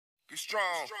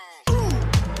strong.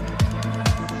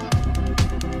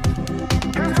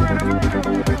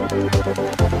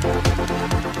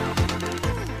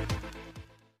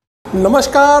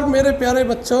 नमस्कार मेरे प्यारे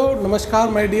बच्चों, नमस्कार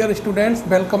my dear students,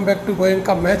 welcome back to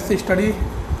Goenka maths study.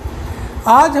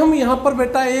 आज हम यहाँ पर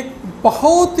बेटा एक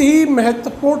बहुत ही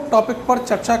महत्वपूर्ण टॉपिक पर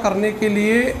चर्चा करने के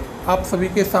लिए आप सभी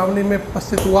के सामने मैं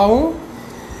उपस्थित हुआ हूँ।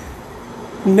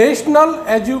 National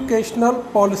educational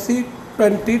policy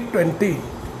 2020,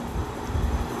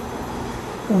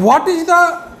 what is the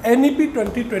NEP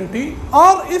 2020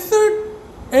 और इस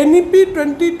NEP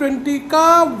 2020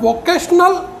 का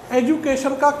वोकेशनल एजुकेशन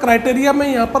का क्राइटेरिया मैं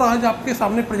यहाँ पर आज आपके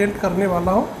सामने प्रेजेंट करने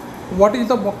वाला हूँ। What is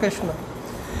the vocational.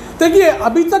 देखिए,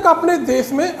 अभी तक अपने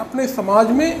देश में, अपने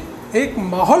समाज में एक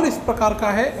माहौल इस प्रकार का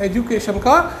है एजुकेशन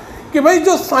का कि भाई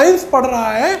जो साइंस पढ़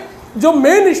रहा है, जो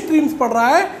मेन स्ट्रीम्स पढ़ रहा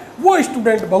है, वो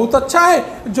स्टूडेंट बहुत अच्छा है,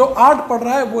 जो आर्ट पढ़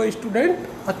रहा है वो स्टूडेंट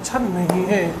अच्छा नहीं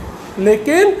है।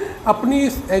 लेकिन अपनी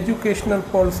इस एजुकेशनल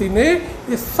पॉलिसी ने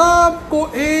इस सब को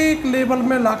एक लेवल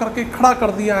में ला करके खड़ा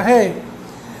कर दिया है।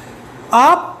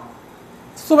 आप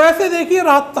सुबह से देखिए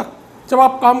रात तक जब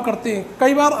आप काम करते हैं,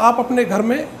 कई बार आप अपने घर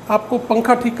में, आपको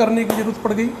पंखा ठीक करने की ज़रूरत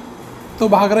पड़ गई तो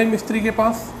भाग रहे मिस्त्री के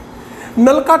पास,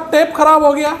 नल का टैप खराब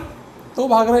हो गया तो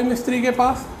भाग रहे मिस्त्री के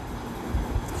पास,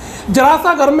 जरा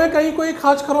सा घर में कहीं कोई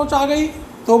खाच खरोच आ गई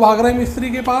तो भाग रहे मिस्त्री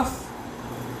के पास,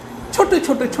 छोटे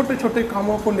छोटे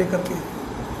कामों को लेकर के।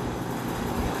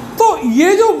 तो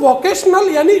ये जो वोकेशनल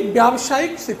यानी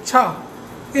व्यावसायिक शिक्षा,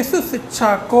 इस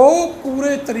शिक्षा को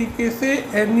पूरे तरीके से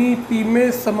NEP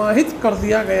में समाहित कर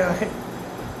दिया गया है।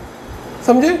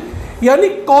 समझे? यानी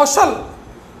कौशल,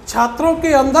 छात्रों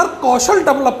के अंदर कौशल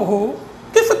डेवलप हो,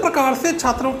 किस प्रकार से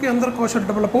छात्रों के अंदर कौशल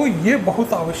डेवलप हो, ये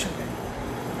बहुत आवश्यक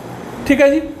है। ठीक है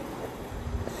जी।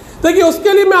 देखिए,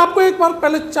 उसके लिए मैं आपको एक बार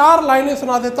पहले 4 लाइनें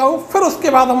सुना देता हूँ, फिर उसके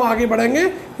बाद हम आगे बढ़ेंगे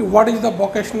कि what is the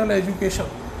vocational education.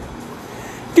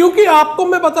 क्योंकि आपको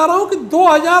मैं बता रहा हूँ कि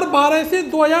 2012 से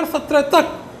 2017 तक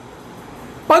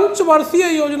पंचवर्षीय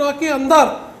योजना के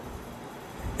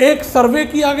अंदर एक सर्वे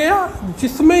किया गया,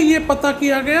 जिसमें ये पता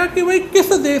किया गया कि भाई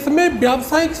किस देश में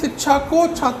व्यावसायिक शिक्षा को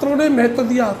छात्रों ने महत्व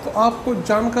दिया। तो आपको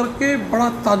जान करके बड़ा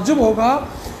ताज्जुब होगा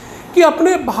कि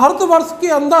अपने भारतवर्ष के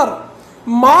अंदर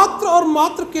मात्र और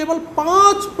मात्र केवल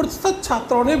 5%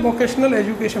 छात्रों ने वोकेशनल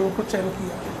एजुकेशन को चयन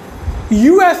किया।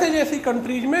 USA जैसी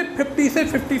कंट्रीज में 50 से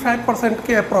 55%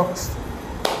 के अप्रॉक्स,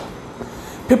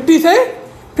 50 से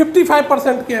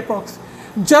 55% के अप्रॉक्स,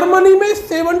 जर्मनी में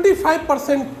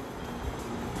 75%।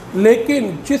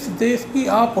 लेकिन जिस देश की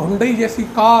आप हुंडई जैसी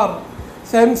कार,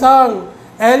 सैमसंग,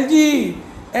 LG,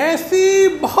 ऐसी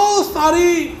बहुत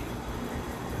सारी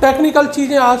टेक्निकल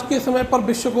चीज़ें आज के समय पर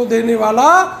विश्व को देने वाला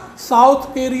साउथ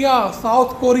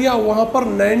कोरिया, वहाँ पर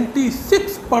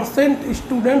 96%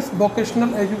 स्टूडेंट्स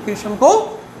वोकेशनल एजुकेशन को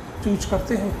चूज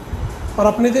करते हैं और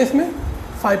अपने देश में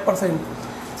 5%।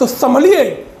 तो समझिए,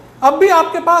 अब भी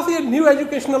आपके पास ये new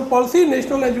educational policy,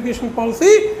 national education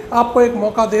policy आपको एक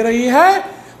मौका दे रही है।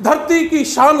 धरती की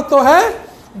शान तो है,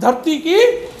 धरती की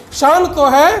शान तो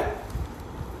है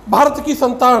भारत की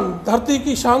संतान, धरती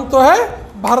की शान तो है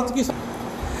भारत की,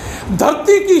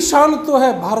 धरती की शान तो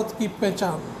है भारत की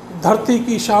पहचान, धरती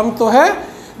की शान तो है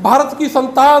भारत की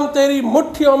संतान। तेरी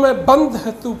मुट्ठियों में बंद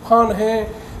है तूफान है,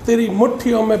 तेरी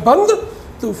मुट्ठियों में बंद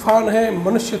तूफान है,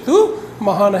 मनुष्य तू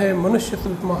महान है, मनुष्य तू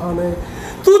महान है।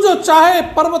 तू जो चाहे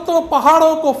पर्वतों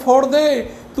पहाड़ों को फोड़ दे,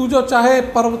 तू जो चाहे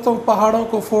पर्वतों पहाड़ों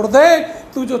को फोड़ दे,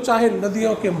 तू जो चाहे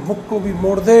नदियों के मुख को भी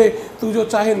मोड़ दे, तू जो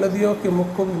चाहे नदियों के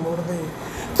मुख को भी मोड़ दे,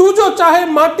 तू जो चाहे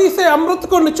माटी से अमृत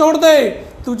को निचोड़ दे,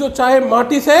 तू जो चाहे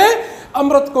माटी से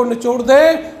अमृत को निचोड़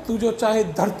दे, तू जो चाहे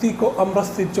धरती को अमृत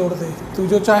से जोड़ दे, तू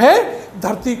जो चाहे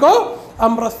धरती को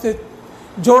अमृत से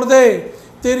जोड़ दे।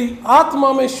 तेरी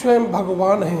आत्मा में स्वयं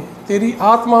भगवान है, तेरी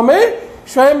आत्मा में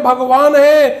स्वयं भगवान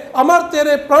है। अमर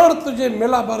तेरे प्राण तुझे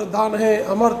मिला वरदान है,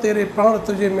 अमर तेरे प्राण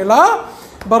तुझे मिला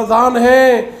वरदान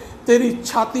है। तेरी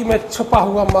छाती में छुपा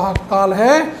हुआ महाकाल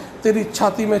है, तेरी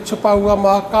छाती में छुपा हुआ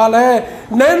महाकाल है।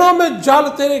 नैनों में जाल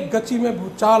तेरे गति में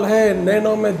भूचाल है,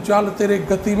 नैनों में जाल तेरे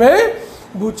गति में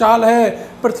भूचाल है।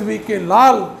 पृथ्वी के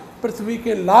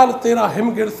लाल तेरा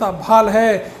हिमगिर सा भाल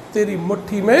है, तेरी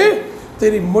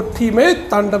मुट्ठी में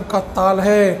तांडव का ताल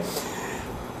है।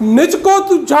 निज को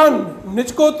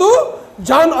तू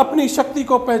जान अपनी शक्ति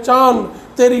को पहचान,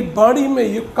 तेरी वाणी में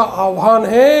युग का आह्वान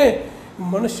है।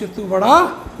 मनुष्य तू बड़ा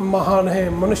महान है,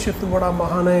 मनुष्य तू बड़ा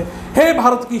महान है। हे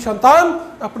भारत की संतान,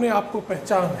 अपने आप को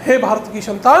पहचान, हे भारत की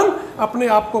संतान, अपने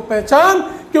आप को पहचान,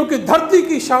 क्योंकि धरती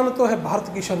की शान तो है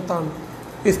भारत की संतान।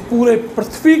 इस पूरे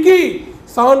पृथ्वी की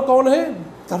शान कौन है?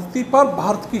 धरती पर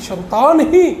भारत की संतान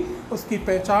ही उसकी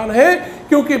पहचान है,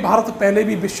 क्योंकि भारत पहले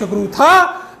भी विश्वगुरु था,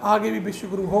 आगे भी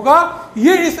विश्वगुरु होगा।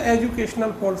 ये इस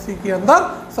एजुकेशनल पॉलिसी के अंदर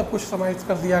सब कुछ समाहित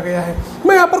कर दिया गया है।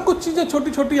 मैं यहाँ पर कुछ चीज़ें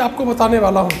छोटी छोटी आपको बताने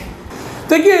वाला हूँ।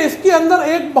 देखिए इसके अंदर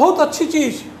एक बहुत अच्छी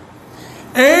चीज़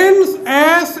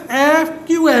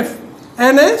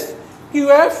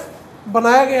NSQF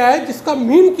बनाया गया है, जिसका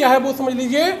मीन क्या है वो समझ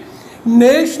लीजिए।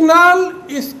 National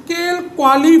skill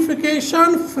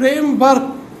qualification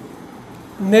framework,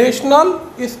 national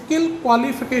skill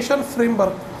qualification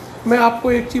framework. मैं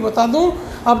आपको एक चीज़ बता दूं,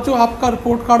 अब जो आपका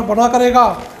रिपोर्ट कार्ड बना करेगा,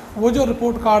 वो जो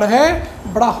रिपोर्ट कार्ड है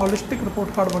बड़ा हॉलिस्टिक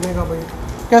रिपोर्ट कार्ड बनेगा भाई।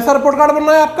 कैसा रिपोर्ट कार्ड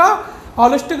बनना है आपका?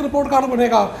 हॉलिस्टिक रिपोर्ट कार्ड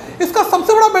बनेगा। इसका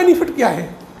सबसे बड़ा बेनिफिट क्या है?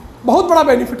 बहुत बड़ा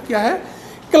बेनिफिट क्या है?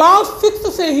 क्लास 6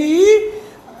 से ही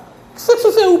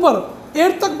 6 से ऊपर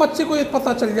 8 तक बच्चे को ये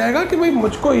पता चल जाएगा कि भाई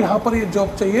मुझको यहाँ पर ये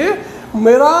जॉब चाहिए,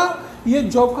 मेरा ये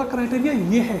जॉब का क्राइटेरिया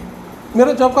ये है,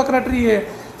 मेरा जॉब का क्राइटेरिया ये है।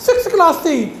 6 क्लास से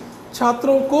ही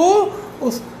छात्रों को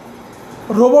उस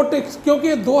रोबोटिक्स,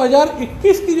 क्योंकि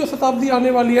 2021 की जो शताब्दी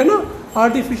आने वाली है ना,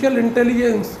 आर्टिफिशियल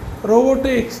इंटेलिजेंस,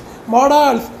 रोबोटिक्स,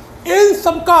 मॉडल्स, इन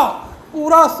सब का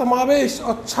पूरा समावेश,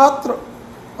 और छात्र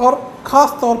और ख़ास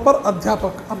तौर पर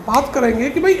अध्यापक। अब बात करेंगे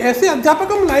कि भाई ऐसे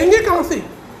अध्यापक हम लाएंगे कहाँ से,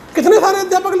 कितने सारे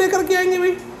अध्यापक लेकर के आएंगे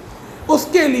भाई?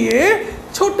 उसके लिए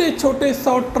छोटे छोटे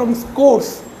शॉर्ट टर्म्स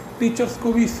कोर्स टीचर्स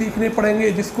को भी सीखने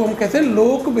पड़ेंगे, जिसको हम कहते हैं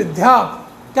लोक विद्या।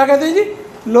 क्या कहते हैं जी?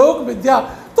 लोक विद्या।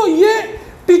 तो ये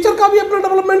टीचर का भी अपना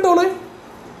डेवलपमेंट होना है,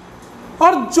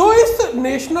 और जो इस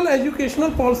नेशनल एजुकेशनल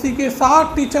पॉलिसी के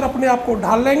साथ टीचर अपने आप को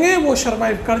ढाल लेंगे वो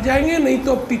सर्वाइव कर जाएंगे, नहीं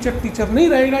तो अब टीचर नहीं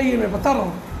रहेगा, ये मैं बता रहा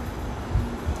हूँ।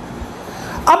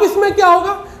 अब इसमें क्या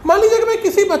होगा? मान लीजिए कि भाई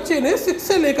किसी बच्चे ने 6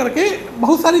 से लेकर के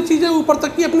बहुत सारी चीज़ें ऊपर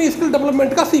तक की अपनी स्किल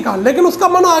डेवलपमेंट का सीखा, लेकिन उसका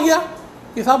मन आ गया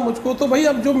कि साहब मुझको तो भाई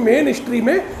अब जो मेन स्ट्रीम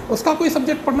है उसका कोई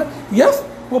सब्जेक्ट पढ़ना है। यस,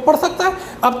 वो पढ़ सकता है।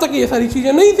 अब तक ये सारी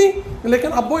चीज़ें नहीं थी,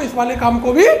 लेकिन अब वो इस वाले काम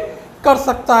को भी कर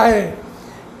सकता है।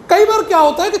 कई बार क्या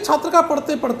होता है कि छात्र का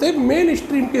पढ़ते पढ़ते मेन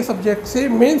स्ट्रीम के सब्जेक्ट से,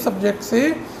 मेन सब्जेक्ट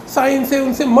से, साइंस से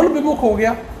उनसे मन विमुख हो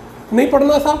गया, नहीं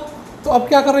पढ़ना साहब, तो अब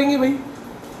क्या करेंगे भाई?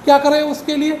 क्या करें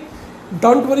उसके लिए?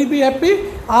 Don't worry, be happy.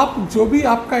 आप जो भी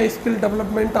आपका स्किल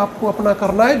डेवलपमेंट आपको अपना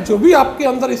करना है, जो भी आपके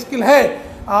अंदर स्किल है,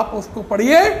 आप उसको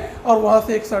पढ़िए और वहाँ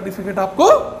से एक सर्टिफिकेट आपको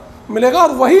मिलेगा,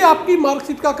 और वही आपकी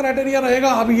मार्कशीट का क्राइटेरिया रहेगा।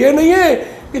 अब ये नहीं है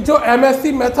कि जो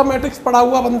MSc मैथमेटिक्स पढ़ा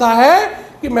हुआ बंदा है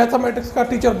कि मैथमेटिक्स का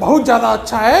टीचर बहुत ज़्यादा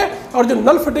अच्छा है, और जो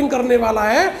नल फिटिंग करने वाला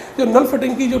है, जो नल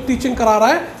फिटिंग की जो टीचिंग करा रहा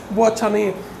है, वो अच्छा नहीं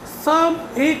है।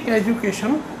 सब एक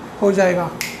एजुकेशन हो जाएगा।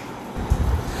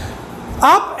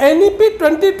 आप NEP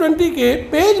 2020 के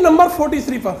पेज नंबर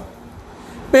 43 पर,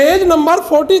 पेज नंबर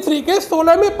 43 के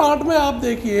 16वें पार्ट में आप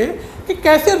देखिए कि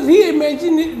कैसे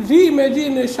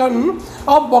रीइमेजिनेशन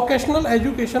ऑफ वोकेशनल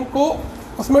एजुकेशन को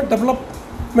उसमें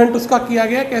डेवलपमेंट उसका किया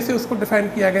गया, कैसे उसको डिफाइन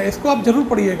किया गया। इसको आप जरूर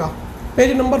पढ़िएगा,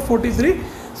 पेज नंबर 43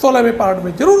 16वें पार्ट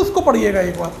में जरूर उसको पढ़िएगा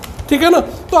एक बार, ठीक है ना?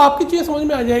 तो आपकी चीज़ समझ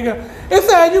में आ जाएगा। इस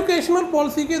एजुकेशनल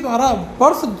पॉलिसी के द्वारा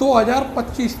वर्ष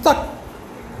 2025 तक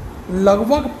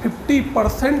लगभग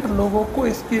 50% लोगों को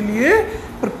इसके लिए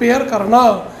प्रिपेयर करना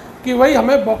कि भाई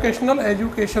हमें वोकेशनल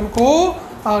एजुकेशन को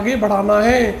आगे बढ़ाना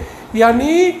है।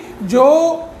 यानी जो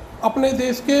अपने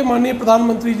देश के माननीय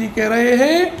प्रधानमंत्री जी कह रहे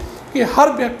हैं कि हर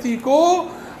व्यक्ति को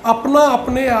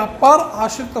अपने आप पर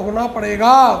आश्रित होना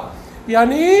पड़ेगा,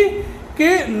 यानी कि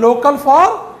लोकल फॉर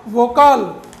वोकल,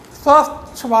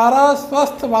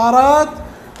 स्वस्थ भारत,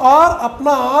 और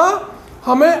अपना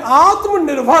हमें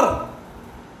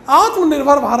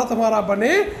आत्मनिर्भर भारत हमारा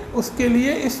बने, उसके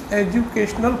लिए इस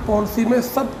एजुकेशनल पॉलिसी में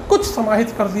सब कुछ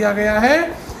समाहित कर दिया गया है।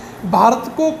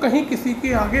 भारत को कहीं किसी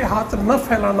के आगे हाथ न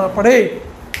फैलाना पड़े।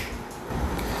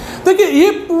 देखिए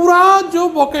ये पूरा जो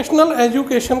वोकेशनल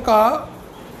एजुकेशन का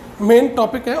मेन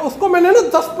टॉपिक है, उसको मैंने ना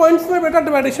 10 पॉइंट्स में बेटा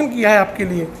डिवाइडेशन किया है आपके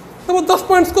लिए। तो वो 10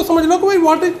 पॉइंट्स को समझ लो कि भाई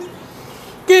व्हाट इज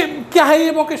कि क्या है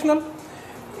ये वोकेशनल,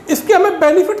 इसके हमें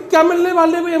बेनिफिट क्या मिलने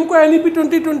वाले हैं भाई हमको NEP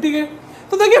 2020 के।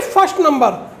 तो देखिए first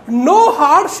number, no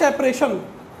hard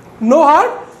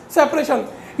separation,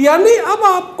 यानी अब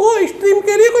आपको स्ट्रीम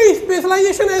के लिए कोई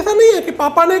स्पेशलाइजेशन ऐसा नहीं है कि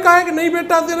पापा ने कहा है कि नहीं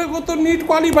बेटा तेरे को तो नीट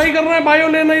क्वालिफाई करना है, बायो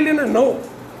लेना ही लेना। नो,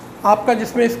 आपका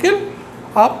जिसमें स्किल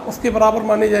आप उसके बराबर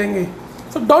माने जाएंगे।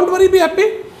 So don't worry, be happy.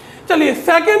 चलिए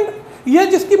सेकंड, ये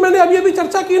जिसकी मैंने अभी अभी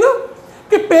चर्चा की ना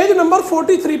कि पेज नंबर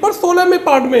 43 पर 16वें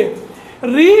पार्ट में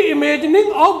री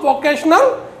इमेजिनिंग ऑफ वोकेशनल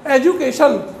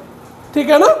एजुकेशन, ठीक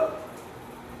है ना।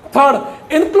 Third,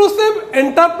 inclusive,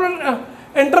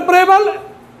 एंटरप्रेन्योरली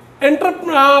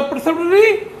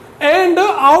and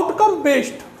outcome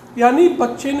based, यानी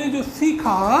बच्चे ने जो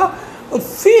सीखा,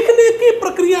 सीखने की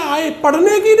प्रक्रिया आए,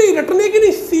 पढ़ने की नहीं, रटने की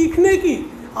नहीं, सीखने की,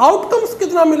 आउटकम्स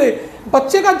कितना मिले,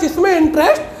 बच्चे का जिसमें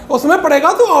इंटरेस्ट उसमें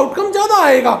पड़ेगा तो आउटकम ज़्यादा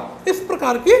आएगा। इस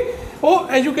प्रकार की वो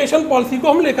एजुकेशन पॉलिसी को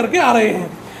हम लेकर के आ रहे हैं।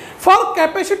 For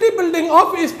capacity building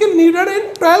of skill needed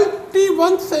in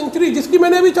 21st century, जिसकी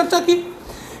मैंने अभी चर्चा की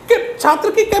कि छात्र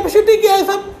की कैपेसिटी क्या है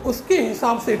सब, उसके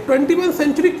हिसाब से 21st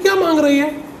सेंचुरी क्या मांग रही है।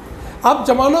 अब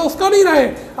जमाना उसका नहीं रहा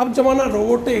है, अब जमाना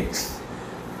रोबोटिक्स,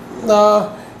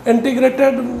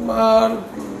 इंटीग्रेटेड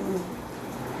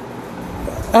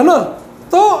है ना,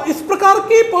 तो इस प्रकार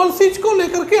की पॉलिसीज को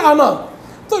लेकर के आना,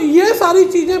 तो ये सारी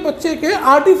चीज़ें बच्चे के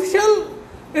आर्टिफिशियल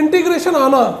इंटीग्रेशन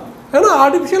आना है ना,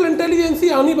 आर्टिफिशियल इंटेलिजेंसी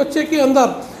आनी बच्चे के अंदर,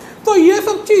 तो ये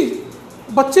सब चीज़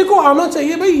बच्चे को आना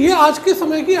चाहिए भाई। ये आज के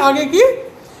समय की आगे की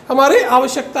हमारी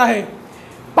आवश्यकता है।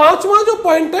 5वां जो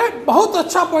पॉइंट है बहुत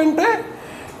अच्छा पॉइंट है,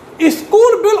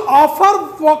 school will offer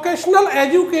vocational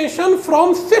education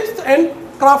from 6th and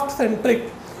craft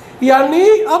centric, यानी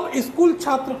अब स्कूल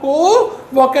छात्र को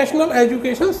वोकेशनल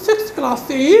एजुकेशन 6th क्लास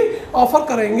से ही ऑफर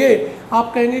करेंगे।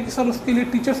 आप कहेंगे कि सर उसके लिए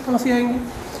टीचर्स कहाँ से आएंगे,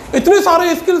 इतने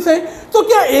सारे स्किल्स हैं, तो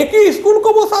क्या एक ही स्कूल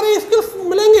को वो सारे स्किल्स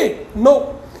मिलेंगे? नो,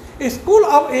 स्कूल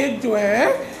अब एक जो है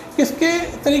किसके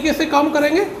तरीके से काम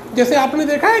करेंगे, जैसे आपने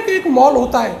देखा है कि एक मॉल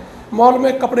होता है, मॉल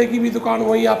में कपड़े की भी दुकान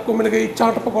वहीं आपको मिल गई,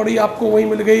 चाट पकौड़ी आपको वहीं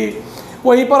मिल गई,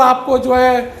 वहीं पर आपको जो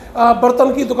है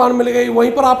बर्तन की दुकान मिल गई,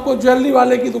 वहीं पर आपको ज्वेलरी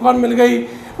वाले की दुकान मिल गई,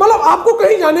 मतलब आपको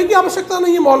कहीं जाने की आवश्यकता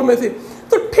नहीं है मॉल में से।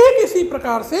 तो ठीक इसी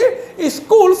प्रकार से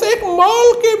स्कूल से एक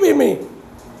मॉल के वे में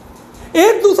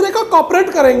एक दूसरे का कॉपरेट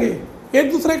करेंगे,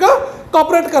 एक दूसरे का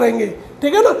कॉपरेट करेंगे,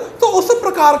 ठीक है ना, तो उस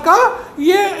प्रकार का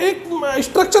ये एक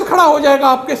स्ट्रक्चर खड़ा हो जाएगा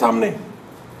आपके सामने।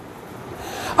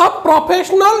 अब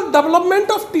प्रोफेशनल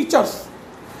डेवलपमेंट ऑफ टीचर्स,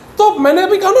 तो मैंने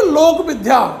अभी कहा ना लोक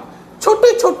विद्या,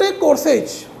 छोटे छोटे कोर्सेज,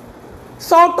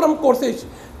 शॉर्ट टर्म कोर्सेज,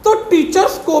 तो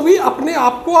टीचर्स को भी अपने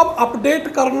आप को अब अपडेट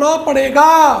करना पड़ेगा,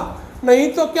 नहीं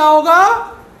तो क्या होगा,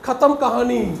 खत्म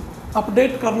कहानी,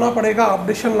 अपडेट करना पड़ेगा,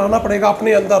 अपडेशन लाना पड़ेगा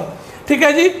अपने अंदर, ठीक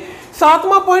है जी।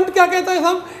 7वां पॉइंट क्या कहता है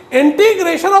साहब,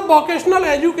 integration of vocational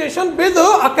education with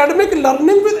academic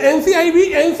learning with एनसीआईबी।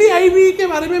 एनसीआईबी के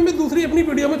बारे में मैं दूसरी अपनी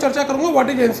वीडियो में चर्चा करूंगा, व्हाट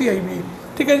इज एनसीआईबी,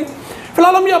 ठीक है जी।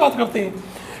 फिलहाल हम यह बात करते हैं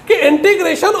कि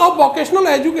integration of vocational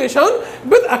education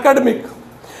with academic,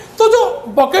 तो जो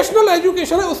वोकेशनल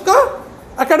एजुकेशन है उसका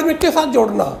एकेडमिक के साथ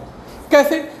जोड़ना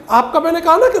कैसे, आपका मैंने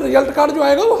कहा ना कि रिजल्ट कार्ड जो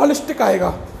आएगा वो होलिस्टिक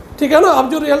आएगा, ठीक है ना। अब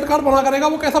जो रिजल्ट कार्ड बना करेगा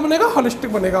वो कैसा बनेगा,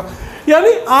 होलिस्टिक बनेगा,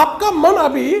 यानी आपका मन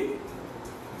अभी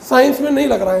साइंस में नहीं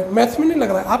लग रहा है, मैथ्स में नहीं लग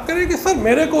रहा है, आप कह रहे हैं कि सर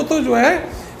मेरे को तो जो है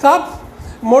साहब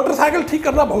मोटरसाइकिल ठीक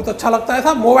करना बहुत अच्छा लगता है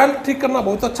साहब, मोबाइल ठीक करना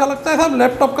बहुत अच्छा लगता है साहब,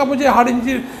 लैपटॉप का मुझे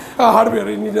हार्डवेयर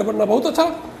इंजीनियर बनना बहुत अच्छा,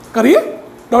 करिए,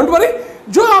 डोंट वरी,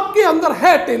 जो आपके अंदर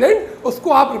है टैलेंट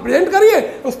उसको आप रिप्रेजेंट करिए,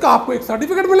 उसका आपको एक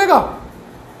सर्टिफिकेट मिलेगा,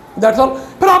 दैट्स ऑल।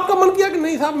 फिर आपका मन किया कि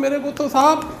नहीं साहब मेरे को तो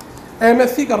साहब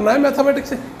MSc करना है मैथमेटिक्स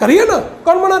से, करिए ना,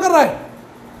 कौन मना कर रहा है।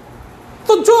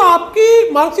 तो जो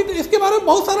आपकी मार्कशीट, इसके बारे में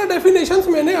बहुत सारे डेफिनेशंस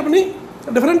मैंने अपनी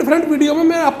डिफरेंट वीडियो में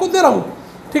मैं आपको दे रहा हूँ,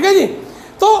 ठीक है जी।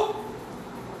 तो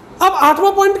अब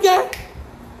 8वां पॉइंट क्या है,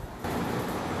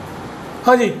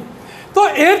 हाँ जी, तो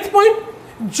 8th point,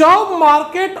 job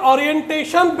market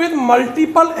orientation with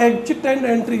multiple exit and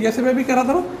entry, जैसे मैं भी कह रहा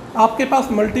था ना, आपके पास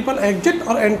मल्टीपल एग्जिट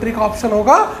और एंट्री का ऑप्शन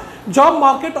होगा, जॉब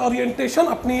मार्केट ओरिएंटेशन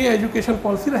अपनी ये एजुकेशन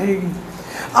पॉलिसी रहेगी।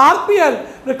 RPL,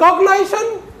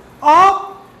 recognition of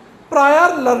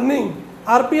prior learning,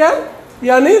 RPL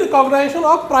यानी रिकॉग्नाइजेशन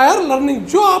ऑफ प्रायर लर्निंग,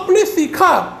 जो आपने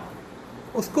सीखा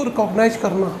उसको रिकॉग्नाइज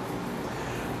करना।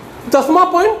 10वां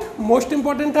पॉइंट मोस्ट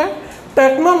इंपॉर्टेंट है,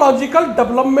 technological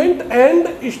development and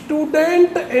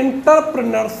student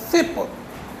entrepreneurship.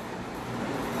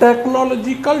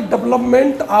 Technological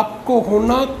development आपको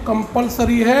होना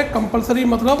कंपलसरी है, कंपलसरी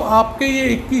मतलब आपके ये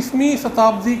 21वीं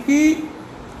शताब्दी की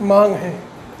मांग है,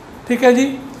 ठीक है जी।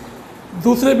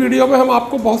 दूसरे वीडियो में हम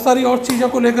आपको बहुत सारी और चीज़ों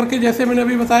को लेकर के, जैसे मैंने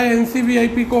अभी बताया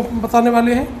NCVIP को बताने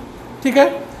वाले हैं, ठीक है।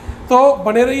 तो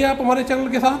बने रहिए आप हमारे चैनल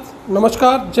के साथ।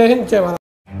 नमस्कार, जय हिंद, जय भारत।